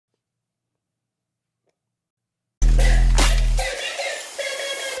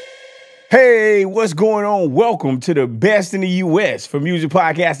Hey, what's going on? Welcome to the best in the U.S. for music,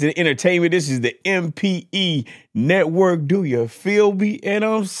 podcasting, and entertainment. This is the MPE Network. Do you feel me? And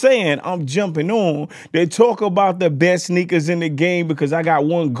I'm jumping on to talk about the best sneakers in the game because I got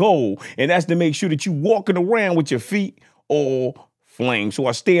one goal, and that's to make sure that you walking around with your feet all flame. So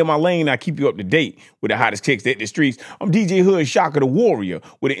I stay in my lane. I keep you up to date with the hottest kicks that hit the streets. I'm DJ Hood, Shocker the Warrior,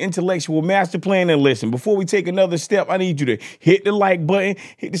 with an intellectual master plan. And listen, before we take another step, I need you to hit the like button,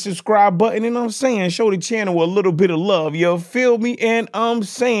 hit the subscribe button, and show the channel a little bit of love. You feel me? And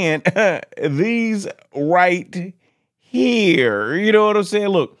these right here. You know what I'm saying?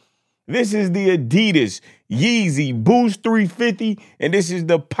 Look, this is the Adidas Yeezy Boost 350, and this is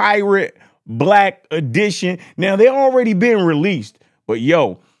the Pirate Black edition. Now, they already been released, but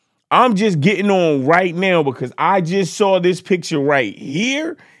yo, I'm just getting on right now because I just saw this picture right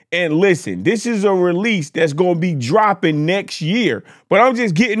here. And listen, this is a release that's going to be dropping next year, but I'm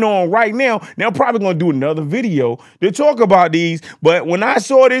just getting on right now. Now, I'm probably going to do another video to talk about these, but when I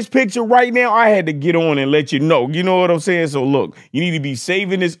saw this picture right now, I had to get on and let you know. You know what I'm saying? So look, you need to be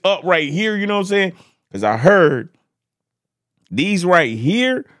saving this up right here. You know what I'm saying? Because I heard these right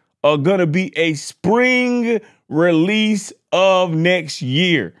here are going to be a spring release of next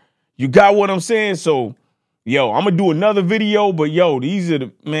year. You got what I'm saying? So, yo, I'm going to do another video, but yo, these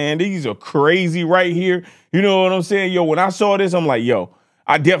are crazy right here. You know what I'm saying? Yo, when I saw this, I'm like, yo,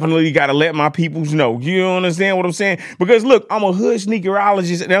 I definitely got to let my peoples know. You understand what I'm saying? Because look, I'm a hood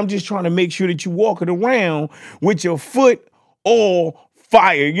sneakerologist and I'm just trying to make sure that you walking around with your foot all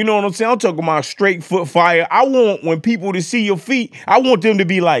fire. You know what I'm saying? I'm talking about straight foot fire. I want when people to see your feet, I want them to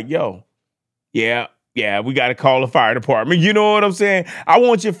be like, yo, yeah, we got to call the fire department. You know what I'm saying? I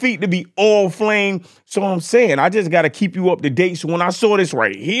want your feet to be all flame. So I'm saying, I just got to keep you up to date. So when I saw this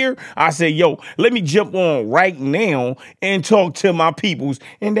right here, I said, yo, let me jump on right now and talk to my peoples.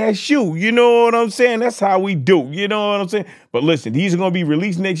 And that's you. You know what I'm saying? That's how we do. You know what I'm saying? But listen, these are going to be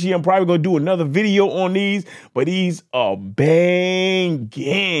released next year. I'm probably going to do another video on these, but these are banging.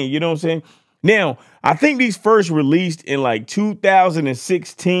 You know what I'm saying? Now, I think these first released in like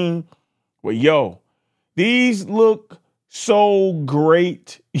 2016. Well, yo, these look so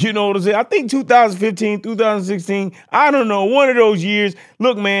great. You know what I'm saying? I think 2015, 2016, I don't know, one of those years.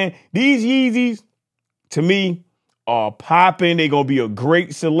 Look, man, these Yeezys, to me, are popping. They're going to be a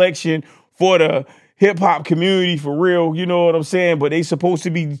great selection for the hip-hop community, for real. You know what I'm saying? But we're supposed to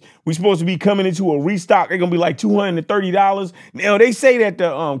be coming into a restock. They're going to be like $230. Now, they say that the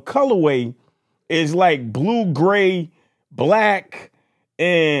colorway is like blue, gray, black,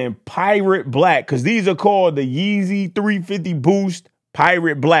 and pirate black, because these are called the Yeezy 350 Boost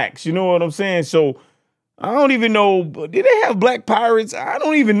Pirate Blacks. You know what I'm saying? So I don't even know. Did they have black pirates? I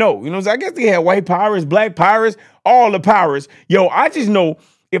don't even know. You know, I guess they had white pirates, black pirates, all the pirates. Yo, I just know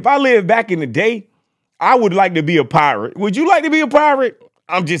if I lived back in the day, I would like to be a pirate. Would you like to be a pirate?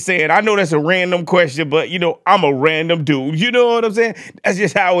 I'm just saying, I know that's a random question, but, you know, I'm a random dude. You know what I'm saying? That's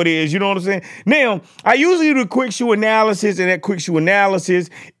just how it is. You know what I'm saying? Now, I usually do a quick shoe analysis, and that quick shoe analysis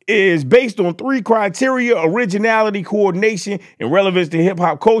is based on 3 criteria: originality, coordination, and relevance to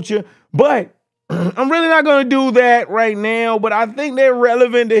hip-hop culture. But I'm really not going to do that right now, but I think they're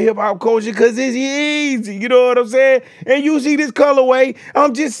relevant to hip-hop culture because it's easy. You know what I'm saying? And you see this colorway,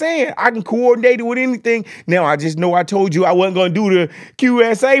 I'm just saying, I can coordinate it with anything. Now, I just know I told you I wasn't going to do the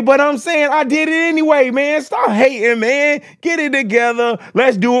QSA, but I'm saying I did it anyway, man. Stop hating, man. Get it together.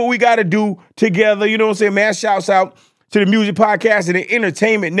 Let's do what we got to do together. You know what I'm saying, man? Shouts out to the Music Podcast and the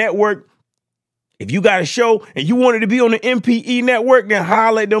Entertainment Network. If you got a show and you wanted to be on the MPE Network, then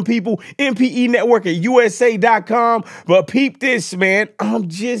holler at them people, MPE Network at USA.com. But peep this, man. I'm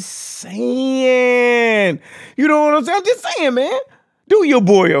just saying. You know what I'm saying? I'm just saying, man. Do your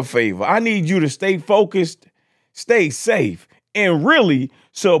boy a favor. I need you to stay focused, stay safe, and really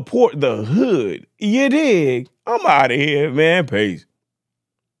support the hood. You dig? I'm out of here, man. Peace.